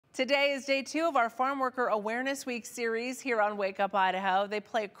Today is day 2 of our Farm Worker Awareness Week series here on Wake Up Idaho. They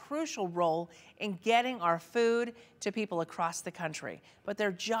play a crucial role in getting our food to people across the country, but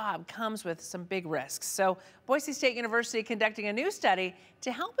their job comes with some big risks. So Boise State University conducting a new study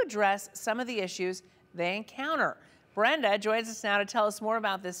to help address some of the issues they encounter. Brenda joins us now to tell us more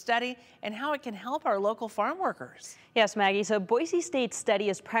about this study and how it can help our local farm workers. Yes, Maggie. So Boise State's study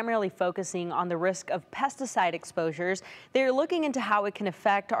is primarily focusing on the risk of pesticide exposures. They're looking into how it can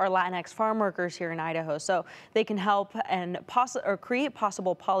affect our Latinx farm workers here in Idaho, so they can help and create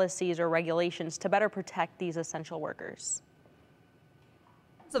possible policies or regulations to better protect these essential workers.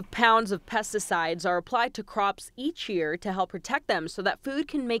 Of pounds of pesticides are applied to crops each year to help protect them so that food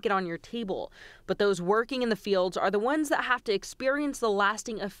can make it on your table. But those working in the fields are the ones that have to experience the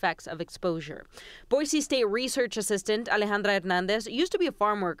lasting effects of exposure. Boise State research assistant Alejandra Hernandez used to be a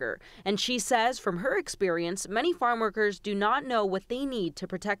farm worker, and she says from her experience, many farm workers do not know what they need to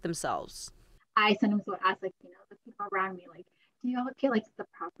protect themselves. I sometimes would ask, the people around me, do you all get the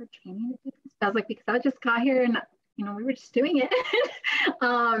proper training to do this? I was because I just got here and we were just doing it.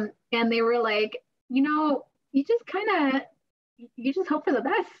 And they were like, you just hope for the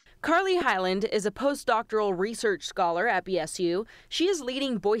best. Carly Highland is a postdoctoral research scholar at BSU. She is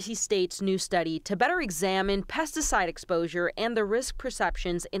leading Boise State's new study to better examine pesticide exposure and the risk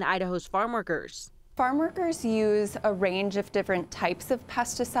perceptions in Idaho's farm workers. Farm workers use a range of different types of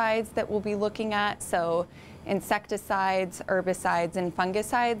pesticides that we'll be looking at. So insecticides, herbicides, and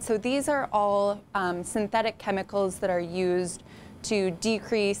fungicides. So these are all synthetic chemicals that are used to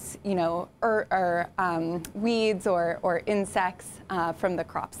decrease, weeds or insects from the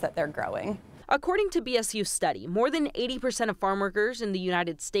crops that they're growing. According to BSU's study, more than 80% of farm workers in the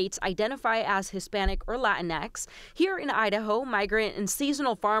United States identify as Hispanic or Latinx. Here in Idaho, migrant and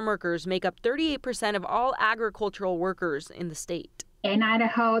seasonal farm workers make up 38% of all agricultural workers in the state. In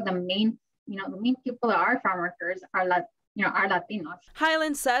Idaho, the main people that are farm workers are Latinos.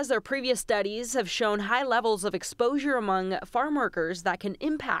 Highland says their previous studies have shown high levels of exposure among farm workers that can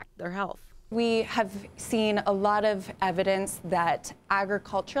impact their health. We have seen a lot of evidence that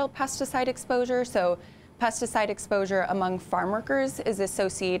agricultural pesticide exposure, so pesticide exposure among farm workers, is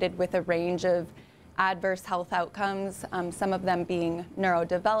associated with a range of adverse health outcomes, some of them being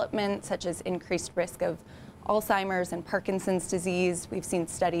neurodevelopment, such as increased risk of Alzheimer's and Parkinson's disease. We've seen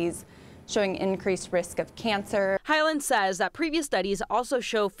studies showing increased risk of cancer. Highland says that previous studies also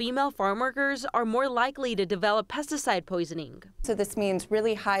show female farm workers are more likely to develop pesticide poisoning. So this means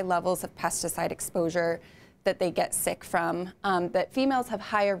really high levels of pesticide exposure that they get sick from, that females have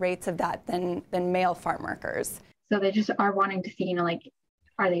higher rates of that than male farm workers. So they just are wanting to see,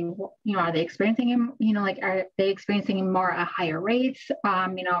 are they experiencing are they experiencing more at higher rates?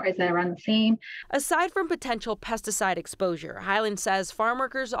 Or is it around the same? Aside from potential pesticide exposure, Highland says farm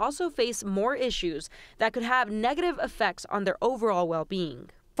workers also face more issues that could have negative effects on their overall well-being.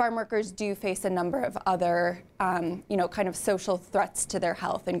 Farm workers do face a number of other, kind of social threats to their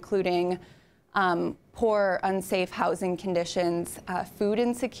health, including poor, unsafe housing conditions, food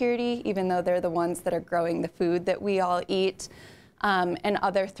insecurity, even though they're the ones that are growing the food that we all eat. And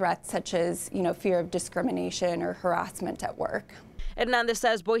other threats such as, fear of discrimination or harassment at work. Hernandez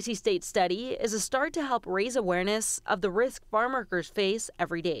says Boise State's study is a start to help raise awareness of the risk farm workers face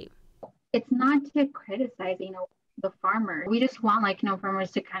every day. It's not to criticize, the farmer. We just want, farmers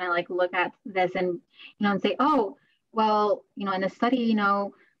to kind of look at this and, and say, oh, well, in the study,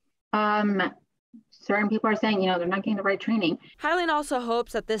 certain people are saying, they're not getting the right training. Highland also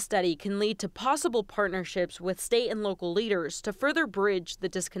hopes that this study can lead to possible partnerships with state and local leaders to further bridge the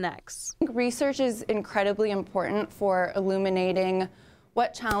disconnects. I think research is incredibly important for illuminating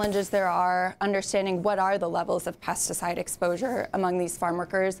what challenges there are, understanding what are the levels of pesticide exposure among these farm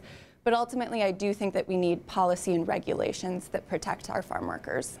workers. But ultimately, I do think that we need policy and regulations that protect our farm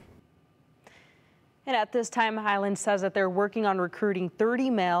workers. And at this time, Highland says that they're working on recruiting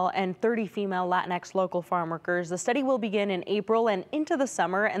 30 male and 30 female Latinx local farm workers. The study will begin in April and into the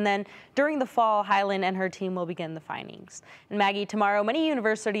summer, and then during the fall, Highland and her team will begin the findings. And Maggie, tomorrow, many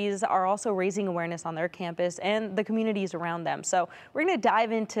universities are also raising awareness on their campus and the communities around them. So we're going to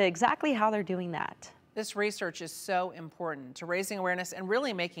dive into exactly how they're doing that. This research is so important to raising awareness and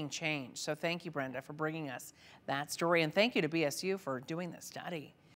really making change. So thank you, Brenda, for bringing us that story. And thank you to BSU for doing this study.